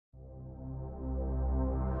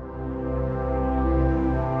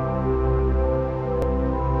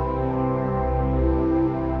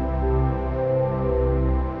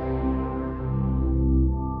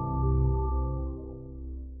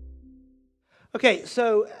Okay,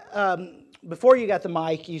 so before you got the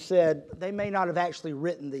mic, you said they may not have actually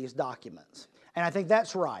written these documents. And I think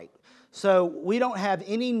that's right. So we don't have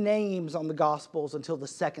any names on the Gospels until the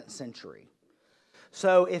 2nd century.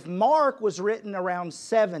 So if Mark was written around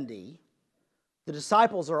 70, the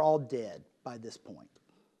disciples are all dead by this point.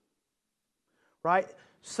 Right?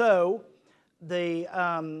 So the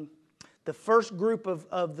first group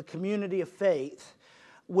of the community of faith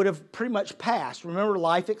would have pretty much passed. Remember,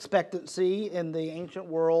 life expectancy in the ancient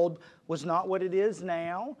world was not what it is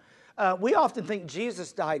now. We often think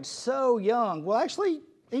Jesus died so young. Well, actually,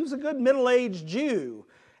 he was a good middle-aged Jew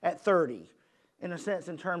at 30, in a sense,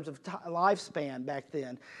 in terms of lifespan back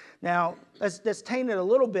then. Now, that's tainted a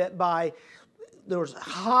little bit by there was a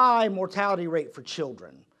high mortality rate for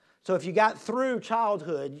children. So if you got through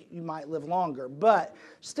childhood, you might live longer. But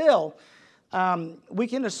still, we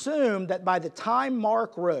can assume that by the time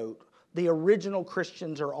Mark wrote, the original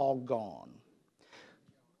Christians are all gone.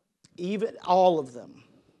 Even all of them.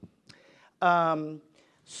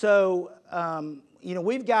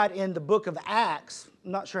 We've got in the book of Acts,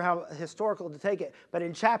 I'm not sure how historical to take it, but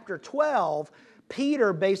in chapter 12,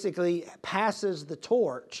 Peter basically passes the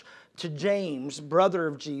torch to James, brother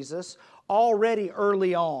of Jesus, already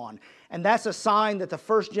early on. And that's a sign that the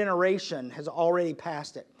first generation has already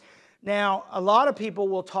passed it. Now, a lot of people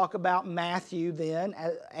will talk about Matthew then,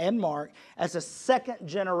 and Mark, as a second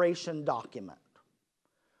generation document.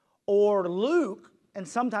 Or Luke, and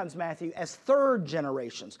sometimes Matthew, as third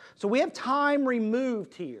generations. So we have time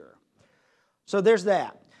removed here. So there's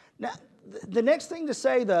that. Now, the next thing to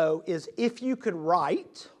say, though, is if you could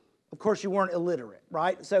write, of course you weren't illiterate,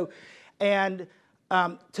 right? So, but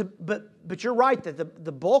you're right that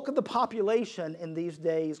the bulk of the population in these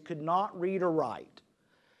days could not read or write.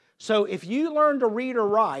 So if you learned to read or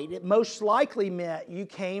write, it most likely meant you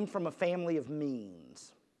came from a family of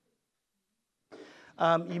means.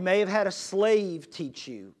 You may have had a slave teach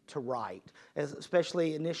you to write,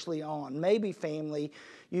 especially initially on. Maybe family,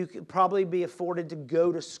 you could probably be afforded to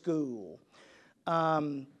go to school.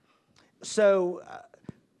 There's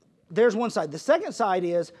one side. The second side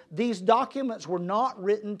is these documents were not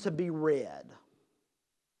written to be read.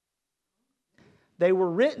 They were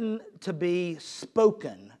written to be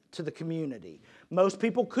spoken to the community. Most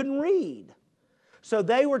people couldn't read. So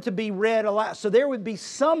they were to be read aloud. So there would be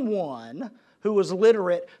someone who was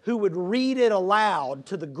literate who would read it aloud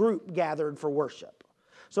to the group gathered for worship.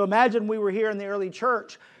 So imagine we were here in the early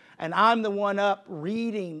church and I'm the one up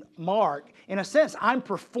reading Mark. In a sense, I'm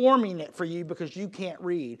performing it for you because you can't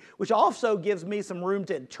read, which also gives me some room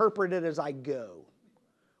to interpret it as I go,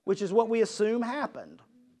 which is what we assume happened,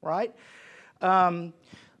 right?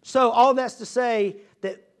 So all that's to say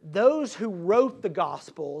that those who wrote the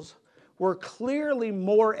Gospels were clearly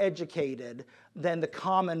more educated than the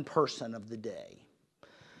common person of the day.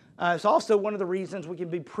 It's also one of the reasons we can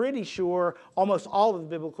be pretty sure almost all of the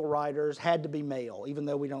biblical writers had to be male, even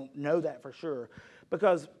though we don't know that for sure.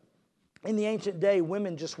 Because in the ancient day,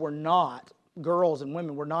 women just were not, girls and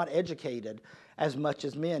women were not educated as much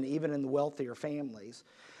as men, even in the wealthier families.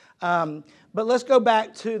 But let's go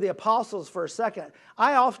back to the apostles for a second.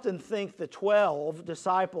 I often think the 12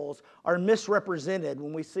 disciples are misrepresented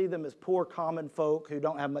when we see them as poor common folk who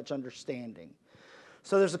don't have much understanding.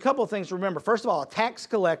 So there's a couple of things to remember. First of all, a tax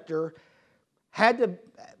collector had to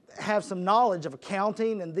have some knowledge of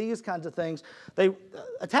accounting and these kinds of things.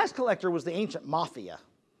 A tax collector was the ancient mafia,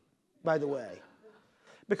 by the way.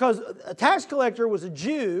 Because a tax collector was a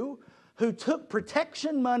Jew who took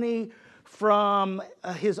protection money from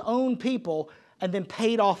his own people and then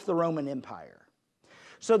paid off the Roman Empire.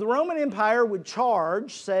 So the Roman Empire would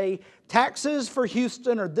charge, say, taxes for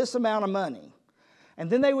Houston are this amount of money. And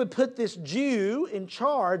then they would put this Jew in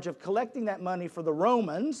charge of collecting that money for the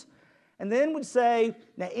Romans, and then would say,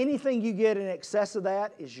 now anything you get in excess of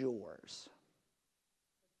that is yours.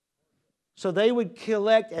 So they would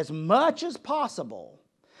collect as much as possible.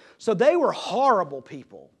 So they were horrible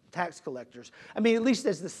people, tax collectors. I mean, at least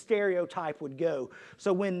as the stereotype would go.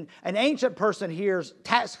 So when an ancient person hears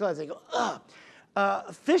tax collectors, they go, ugh.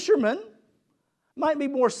 A fisherman might be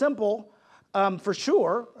more simple, for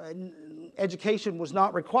sure. Education was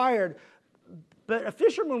not required, but a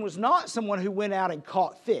fisherman was not someone who went out and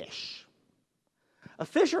caught fish. A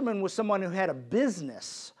fisherman was someone who had a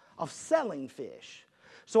business of selling fish.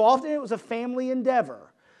 So often it was a family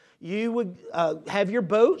endeavor. You would have your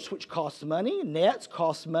boats, which cost money. Nets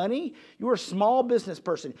cost money. You were a small business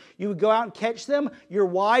person. You would go out and catch them. Your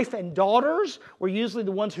wife and daughters were usually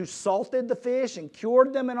the ones who salted the fish and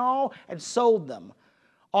cured them and all and sold them.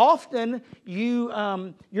 Often,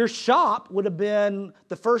 your shop would have been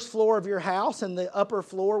the first floor of your house, and the upper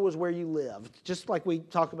floor was where you lived, just like we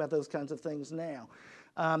talk about those kinds of things now.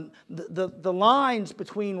 The lines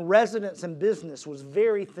between residence and business was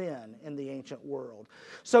very thin in the ancient world.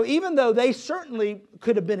 So even though they certainly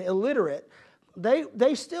could have been illiterate,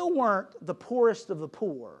 they still weren't the poorest of the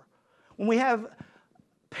poor. When we have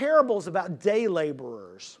parables about day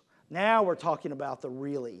laborers, now we're talking about the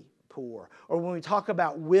really poor. Or when we talk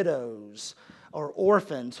about widows or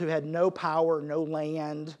orphans who had no power, no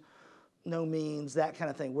land, no means, that kind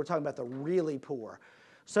of thing. We're talking about the really poor.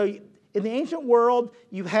 So in the ancient world,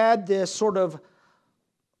 you had this sort of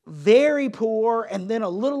very poor and then a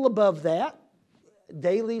little above that,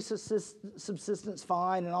 daily subsistence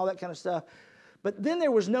fine and all that kind of stuff. But then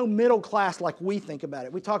there was no middle class like we think about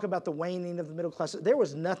it. We talk about the waning of the middle class. There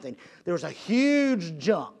was nothing. There was a huge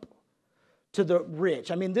jump to the rich.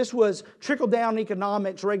 I mean, this was trickle-down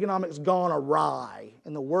economics, Reaganomics gone awry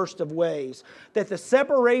in the worst of ways. That the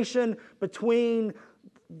separation between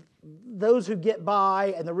those who get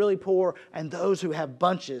by and the really poor and those who have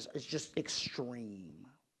bunches is just extreme.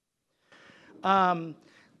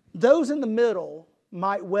 Those in the middle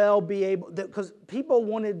might well be able, because people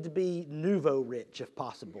wanted to be nouveau rich if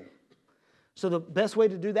possible. So the best way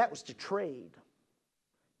to do that was to trade.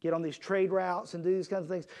 Get on these trade routes and do these kinds of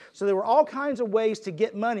things. So there were all kinds of ways to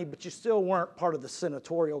get money, but you still weren't part of the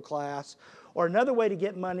senatorial class. Or another way to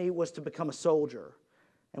get money was to become a soldier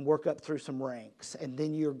and work up through some ranks. And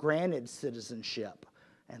then you're granted citizenship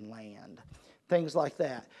and land. Things like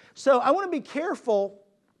that. So I want to be careful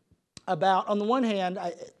about, on the one hand,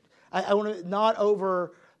 I want to not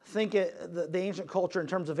overthink the ancient culture in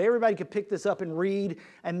terms of everybody could pick this up and read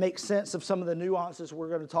and make sense of some of the nuances we're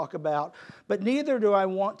going to talk about. But neither do I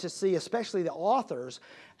want to see, especially the authors,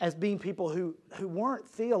 as being people who weren't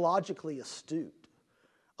theologically astute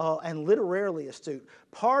and literarily astute.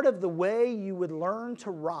 Part of the way you would learn to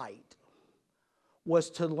write was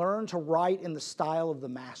to learn to write in the style of the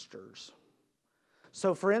masters.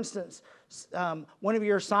 So, for instance, one of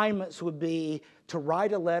your assignments would be to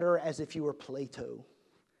write a letter as if you were Plato.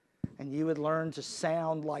 And you would learn to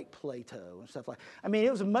sound like Plato and stuff like that. I mean,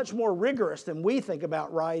 it was much more rigorous than we think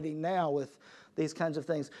about writing now with these kinds of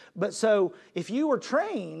things. But so, if you were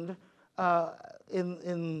trained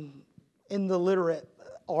in the literate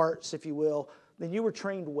arts, if you will, then you were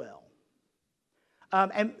trained well.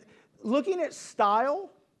 And looking at style,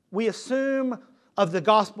 we assume of the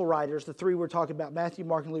gospel writers, the three we're talking about, Matthew,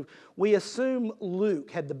 Mark, and Luke, we assume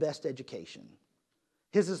Luke had the best education.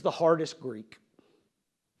 His is the hardest Greek.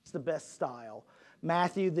 It's the best style.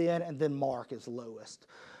 Matthew then, and then Mark is lowest.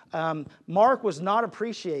 Mark was not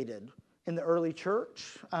appreciated in the early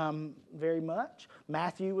church very much.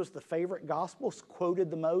 Matthew was the favorite gospel,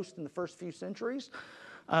 quoted the most in the first few centuries.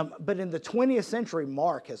 But in the 20th century,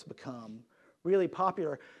 Mark has become really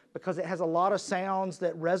popular because it has a lot of sounds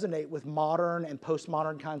that resonate with modern and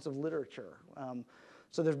postmodern kinds of literature.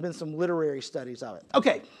 So there's been some literary studies of it.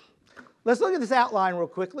 Okay, let's look at this outline real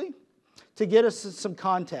quickly to get us some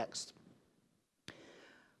context.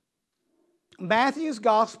 Matthew's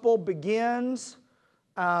gospel begins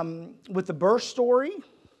with the birth story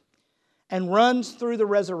and runs through the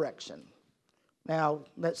resurrection. Now,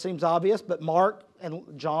 that seems obvious, but Mark and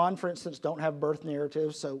John, for instance, don't have birth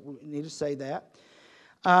narratives, so we need to say that.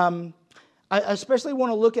 I especially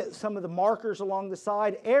want to look at some of the markers along the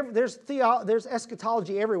side. There's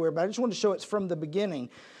eschatology everywhere, but I just want to show it's from the beginning.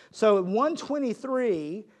 So in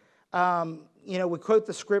 123, we quote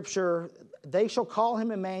the scripture, "They shall call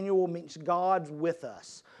him Emmanuel," means God's with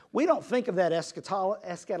us. We don't think of that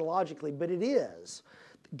eschatologically, but it is.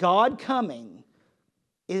 God coming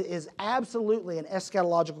is absolutely an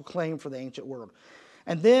eschatological claim for the ancient world.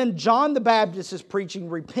 And then John the Baptist is preaching,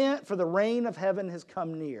 "Repent, for the reign of heaven has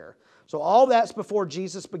come near." So all that's before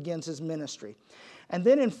Jesus begins his ministry. And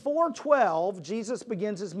then in 412, Jesus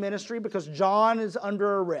begins his ministry because John is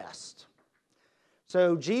under arrest.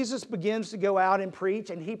 So Jesus begins to go out and preach,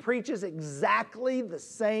 and he preaches exactly the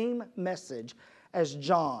same message as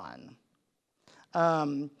John.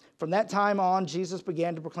 From that time on, Jesus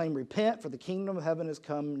began to proclaim, "Repent, for the kingdom of heaven has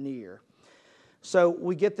come near." So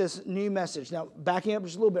we get this new message. Now, backing up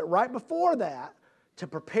just a little bit, right before that, to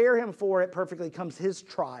prepare him for it perfectly, comes his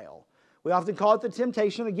trial. We often call it the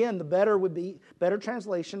temptation. Again, the better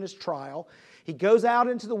translation is trial. He goes out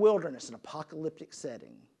into the wilderness, an apocalyptic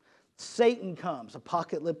setting. Satan comes,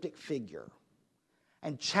 apocalyptic figure,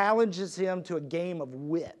 and challenges him to a game of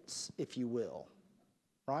wits, if you will.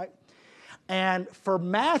 Right? And for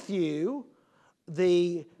Matthew,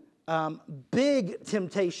 the big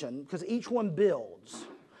temptation, because each one builds.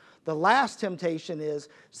 The last temptation is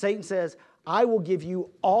Satan says, I will give you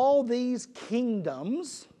all these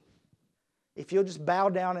kingdoms if you'll just bow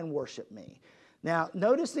down and worship me. Now,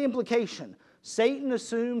 notice the implication. Satan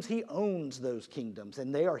assumes he owns those kingdoms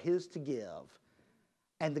and they are his to give.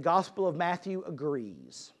 And the Gospel of Matthew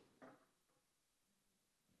agrees.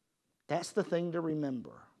 That's the thing to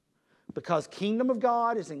remember. Because kingdom of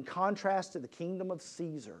God is in contrast to the kingdom of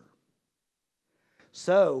Caesar.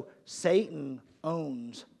 So, Satan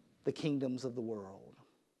owns the kingdoms of the world.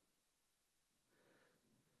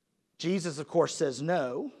 Jesus, of course, says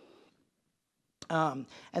no. And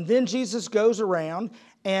then Jesus goes around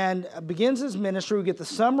and begins his ministry. We get the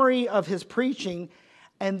summary of his preaching.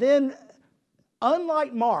 And then,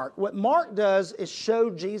 unlike Mark, what Mark does is show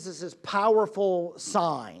Jesus' powerful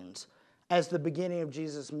signs as the beginning of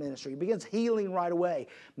Jesus' ministry. He begins healing right away.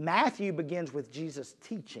 Matthew begins with Jesus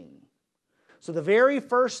teaching. So the very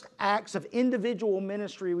first acts of individual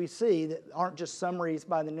ministry we see that aren't just summaries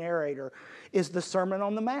by the narrator is the Sermon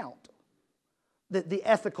on the Mount, the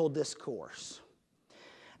ethical discourse.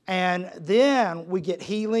 And then we get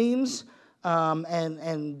healings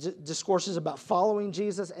and discourses about following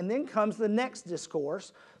Jesus. And then comes the next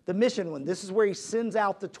discourse, the mission one. This is where he sends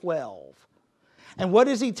out the 12. And what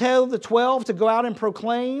does he tell the 12 to go out and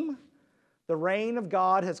proclaim? The reign of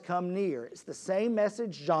God has come near. It's the same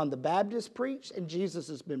message John the Baptist preached and Jesus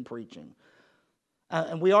has been preaching.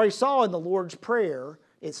 And we already saw in the Lord's Prayer,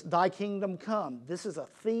 it's thy kingdom come. This is a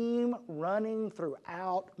theme running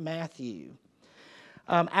throughout Matthew.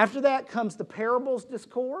 After that comes the parables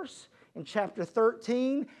discourse in chapter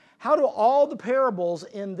 13. How do all the parables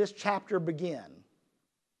in this chapter begin?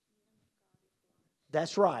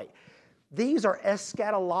 That's right. These are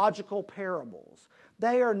eschatological parables.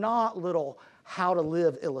 They are not little how to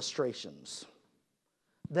live illustrations.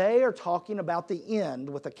 They are talking about the end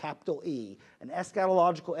with a capital E, an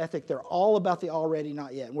eschatological ethic. They're all about the already,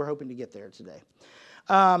 not yet, and we're hoping to get there today.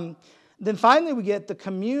 Then finally we get the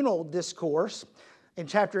communal discourse in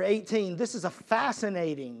chapter 18. This is a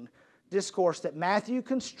fascinating discourse that Matthew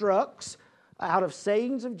constructs out of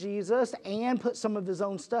sayings of Jesus and put some of his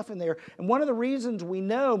own stuff in there. And one of the reasons we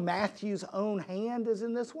know Matthew's own hand is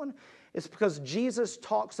in this one is because Jesus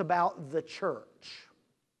talks about the church.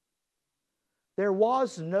 There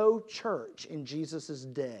was no church in Jesus'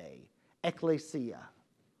 day, ecclesia.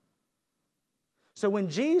 So when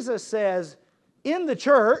Jesus says, in the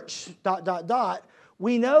church, ...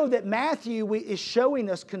 we know that Matthew is showing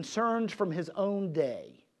us concerns from his own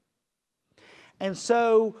day. And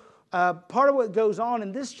so part of what goes on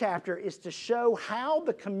in this chapter is to show how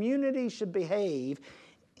the community should behave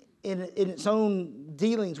in its own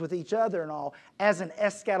dealings with each other and all as an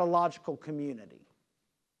eschatological community.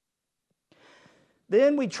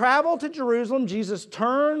 Then we travel to Jerusalem. Jesus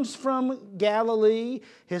turns from Galilee,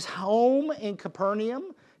 his home in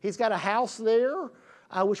Capernaum. He's got a house there,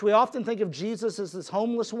 which we often think of Jesus as this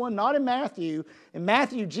homeless one. Not in Matthew. In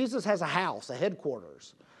Matthew, Jesus has a house, a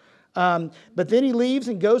headquarters. But then he leaves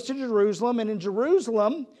and goes to Jerusalem. And in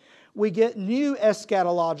Jerusalem, we get new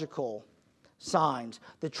eschatological signs.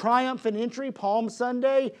 The triumphant entry, Palm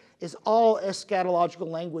Sunday, is all eschatological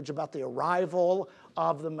language about the arrival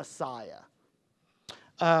of the Messiah.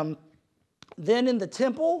 Then in the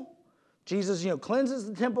temple, Jesus, cleanses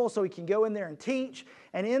the temple so he can go in there and teach.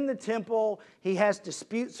 And in the temple, he has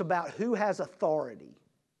disputes about who has authority.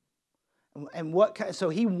 And so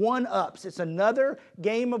he one-ups. It's another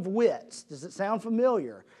game of wits. Does it sound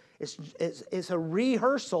familiar? It's a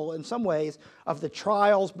rehearsal in some ways of the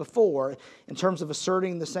trials before in terms of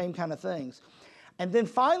asserting the same kind of things. And then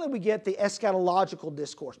finally we get the eschatological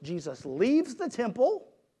discourse. Jesus leaves the temple.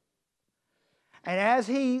 And as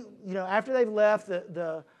he, after they've left,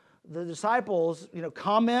 the disciples,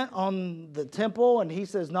 comment on the temple. And he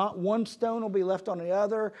says, not one stone will be left on the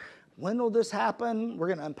other. When will this happen? We're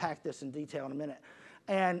going to unpack this in detail in a minute.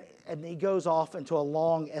 And he goes off into a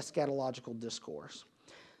long eschatological discourse.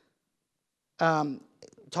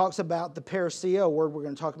 Talks about the parousia, a word we're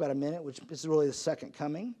going to talk about in a minute, which is really the second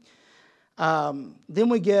coming. Then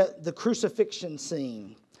we get the crucifixion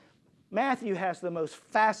scene. Matthew has the most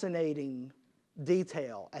fascinating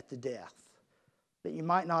detail at the death that you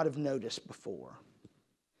might not have noticed before.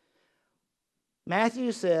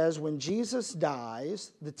 Matthew says when Jesus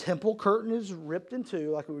dies, the temple curtain is ripped in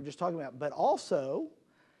two, like we were just talking about, but also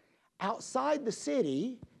outside the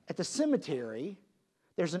city, at the cemetery,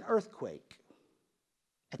 there's an earthquake.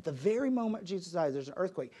 At the very moment Jesus dies, there's an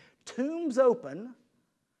earthquake. Tombs open,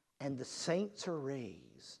 and the saints are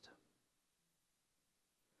raised.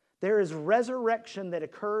 There is resurrection that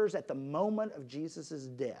occurs at the moment of Jesus'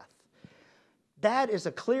 death. that is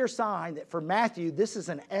a clear sign that for Matthew, this is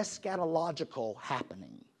an eschatological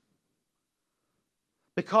happening.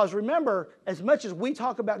 Because remember, as much as we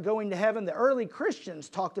talk about going to heaven, the early Christians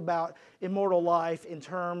talked about immortal life in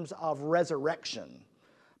terms of resurrection.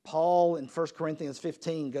 Paul in 1 Corinthians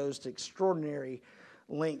 15 goes to extraordinary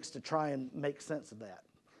lengths to try and make sense of that.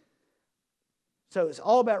 So it's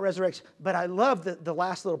all about resurrection. But I love the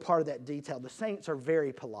last little part of that detail. The saints are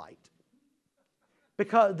very polite.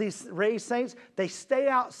 Because these raised saints, they stay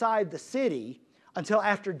outside the city until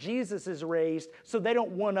after Jesus is raised so they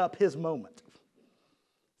don't one-up his moment.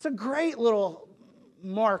 It's a great little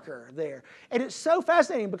marker there. And it's so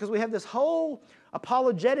fascinating because we have this whole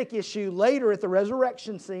apologetic issue later at the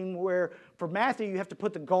resurrection scene where for Matthew you have to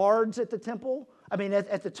put the guards at the temple,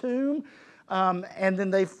 at the tomb, and then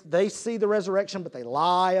they see the resurrection but they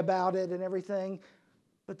lie about it and everything.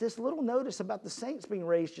 But this little notice about the saints being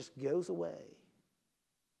raised just goes away.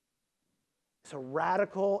 It's a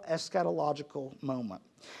radical eschatological moment.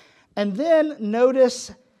 And then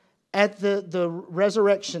notice at the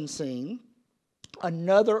resurrection scene,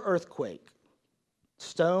 another earthquake.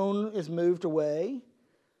 Stone is moved away.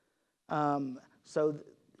 So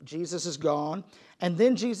Jesus is gone. And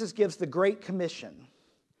then Jesus gives the Great Commission.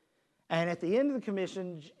 And at the end of the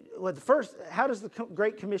commission, how does the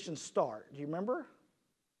Great Commission start? Do you remember?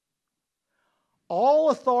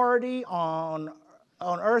 All authority on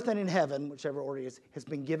earth and in heaven, whichever order it is, has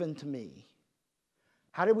been given to me.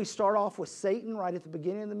 How did we start off with Satan right at the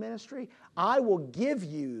beginning of the ministry? I will give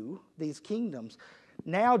you these kingdoms.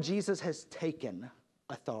 Now Jesus has taken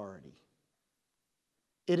authority.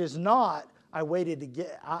 It is not, I waited to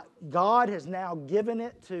get, God has now given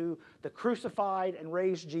it to the crucified and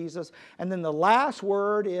raised Jesus. And then the last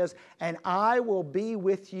word is, and I will be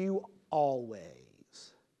with you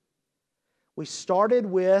always. We started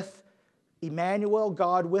with Emmanuel,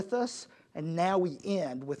 God with us, and now we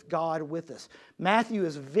end with God with us. Matthew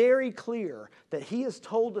is very clear that he has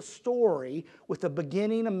told a story with a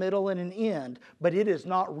beginning, a middle, and an end, but it is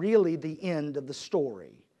not really the end of the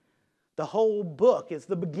story. The whole book is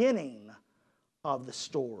the beginning of the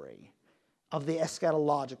story, of the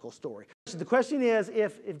eschatological story. So the question is,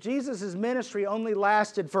 if Jesus' ministry only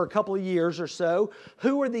lasted for a couple of years or so,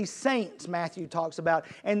 who are these saints Matthew talks about?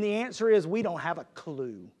 And the answer is, we don't have a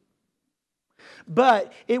clue.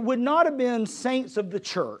 But it would not have been saints of the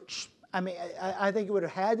church. I think it would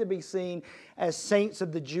have had to be seen as saints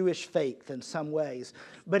of the Jewish faith in some ways.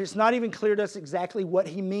 But it's not even clear to us exactly what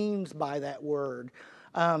he means by that word.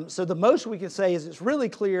 So the most we can say is it's really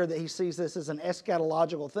clear that he sees this as an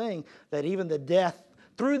eschatological thing, that even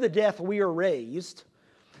through the death we are raised.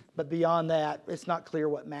 But beyond that, it's not clear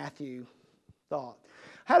what Matthew thought.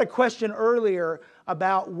 I had a question earlier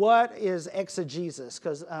about what is exegesis,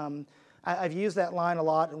 because I've used that line a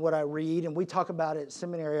lot in what I read, and we talk about it at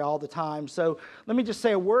seminary all the time. So let me just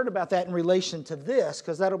say a word about that in relation to this,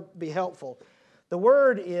 because that'll be helpful. The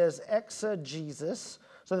word is exegesis.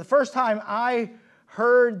 So the first time I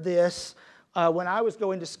heard this when I was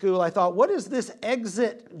going to school, I thought, what is this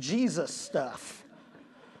exit Jesus stuff?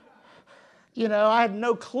 I had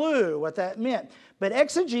no clue what that meant. But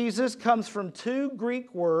exegesis comes from two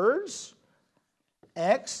Greek words,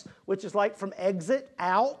 ex, which is like from exit,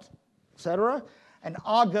 out, etc., and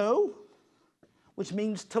ago, which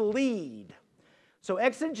means to lead. So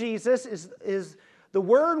exegesis is the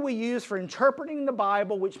word we use for interpreting the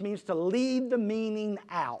Bible, which means to lead the meaning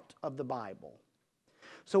out of the Bible.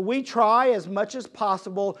 So we try as much as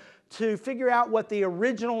possible to figure out what the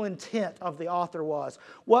original intent of the author was.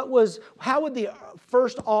 How would the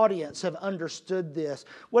first audience have understood this?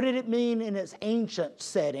 What did it mean in its ancient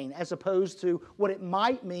setting as opposed to what it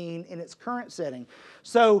might mean in its current setting?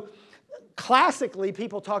 So classically,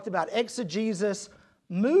 people talked about exegesis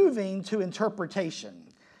moving to interpretation.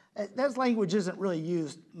 That language isn't really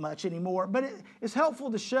used much anymore, but it's helpful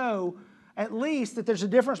to show at least that there's a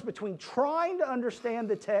difference between trying to understand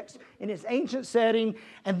the text in its ancient setting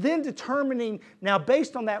and then determining, now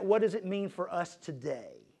based on that, what does it mean for us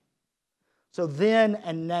today? So then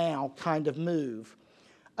and now kind of move.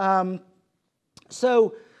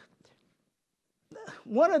 So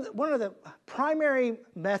one of the primary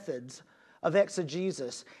methods of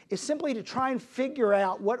exegesis is simply to try and figure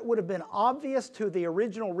out what would have been obvious to the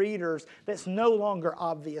original readers that's no longer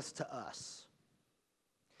obvious to us.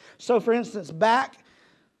 So for instance, back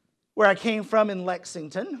where I came from in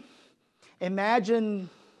Lexington, imagine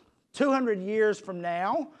 200 years from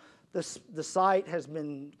now, the site has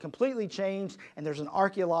been completely changed and there's an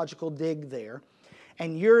archaeological dig there.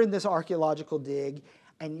 And you're in this archaeological dig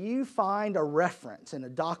and you find a reference in a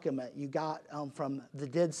document you got from the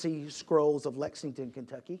Dead Sea Scrolls of Lexington,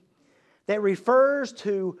 Kentucky, that refers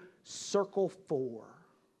to circle 4.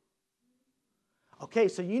 Okay,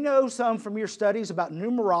 so you know some from your studies about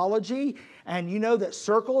numerology, and you know that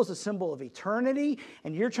circle is a symbol of eternity,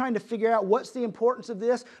 and you're trying to figure out what's the importance of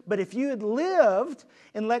this. But if you had lived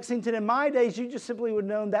in Lexington in my days, you just simply would have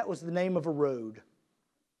known that was the name of a road.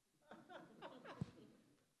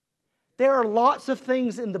 There are lots of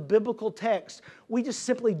things in the biblical text we just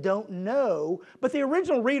simply don't know, but the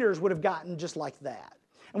original readers would have gotten just like that.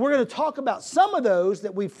 And we're going to talk about some of those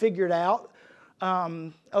that we've figured out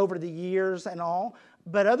over the years and all,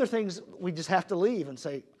 but other things we just have to leave and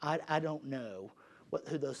say, I don't know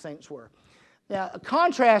who those saints were. Now, a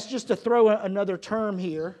contrast, just to throw another term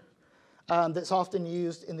here that's often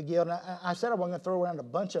used in the Guild. And I said I wasn't going to throw around a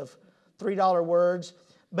bunch of $3 words,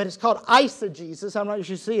 but it's called eisegesis. I'm not sure if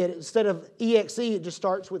you see it. Instead of EXE, it just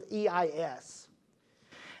starts with EIS.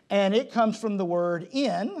 And it comes from the word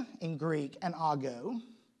in Greek, and ago.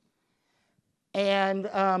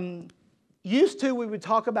 And used to, we would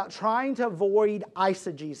talk about trying to avoid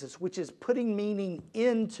eisegesis, which is putting meaning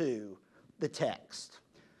into the text.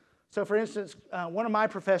 So, for instance, one of my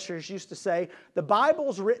professors used to say, the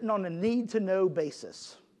Bible's written on a need-to-know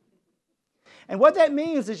basis. And what that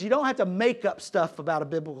means is you don't have to make up stuff about a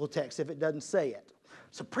biblical text if it doesn't say it.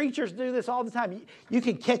 So preachers do this all the time. You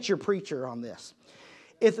can catch your preacher on this.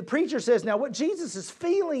 If the preacher says, now what Jesus is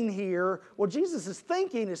feeling here, what Jesus is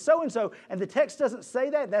thinking is so-and-so, and the text doesn't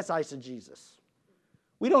say that, that's eisegesis.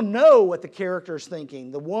 We don't know what the character is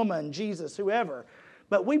thinking, the woman, Jesus, whoever.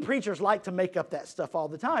 But we preachers like to make up that stuff all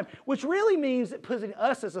the time, which really means that putting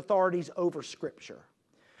us as authorities over Scripture.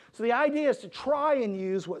 So the idea is to try and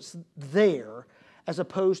use what's there as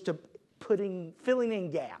opposed to filling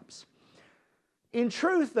in gaps. In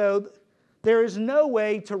truth, though, there is no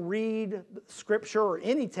way to read Scripture or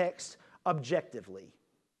any text objectively.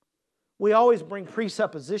 We always bring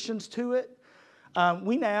presuppositions to it.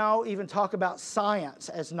 We now even talk about science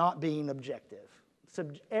as not being objective.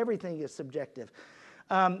 Everything is subjective.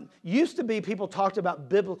 Used to be people talked about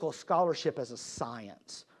biblical scholarship as a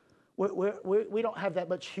science. We don't have that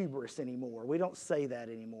much hubris anymore. We don't say that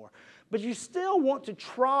anymore. But you still want to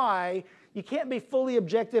try. You can't be fully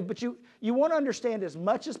objective, but you want to understand as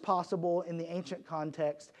much as possible in the ancient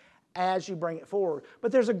context as you bring it forward.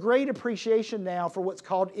 But there's a great appreciation now for what's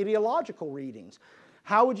called ideological readings.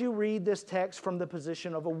 How would you read this text from the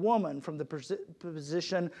position of a woman, from the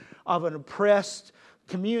position of an oppressed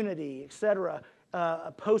community, etc.?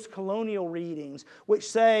 Post-colonial readings, which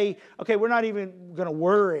say, okay, we're not even going to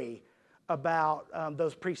worry about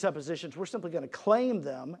those presuppositions. We're simply going to claim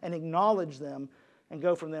them and acknowledge them and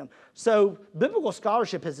go from them. So biblical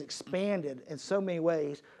scholarship has expanded in so many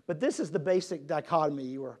ways, but this is the basic dichotomy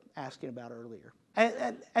you were asking about earlier.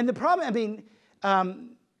 And the problem,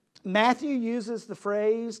 Matthew uses the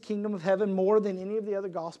phrase kingdom of heaven more than any of the other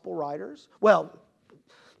gospel writers. Well,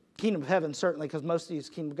 kingdom of heaven, certainly, because most of these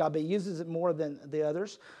kingdom of God, but he uses it more than the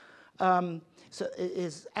others. So it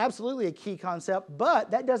is absolutely a key concept, but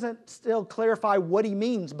that doesn't still clarify what he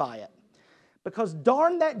means by it. Because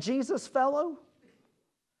darn that Jesus fellow,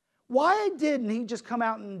 why didn't he just come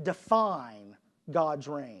out and define God's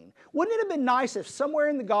reign? Wouldn't it have been nice if somewhere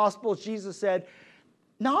in the Gospels Jesus said,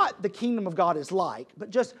 not the kingdom of God is like, but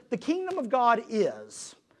just the kingdom of God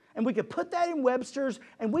is. And we could put that in Webster's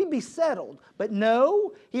and we'd be settled. But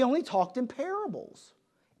no, he only talked in parables.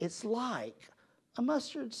 It's like a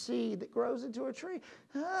mustard seed that grows into a tree.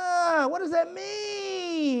 What does that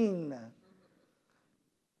mean?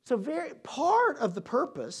 So part of the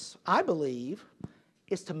purpose, I believe,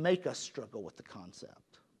 is to make us struggle with the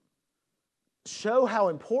concept. Show how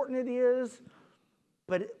important it is,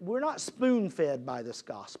 but we're not spoon-fed by this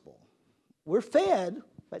gospel. We're fed,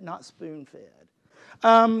 but not spoon-fed.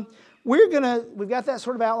 We've got that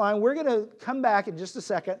sort of outline. We're going to come back in just a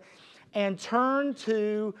second and turn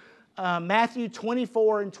to Matthew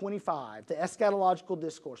 24 and 25, the eschatological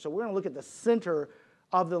discourse. So we're going to look at the center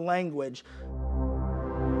of the language.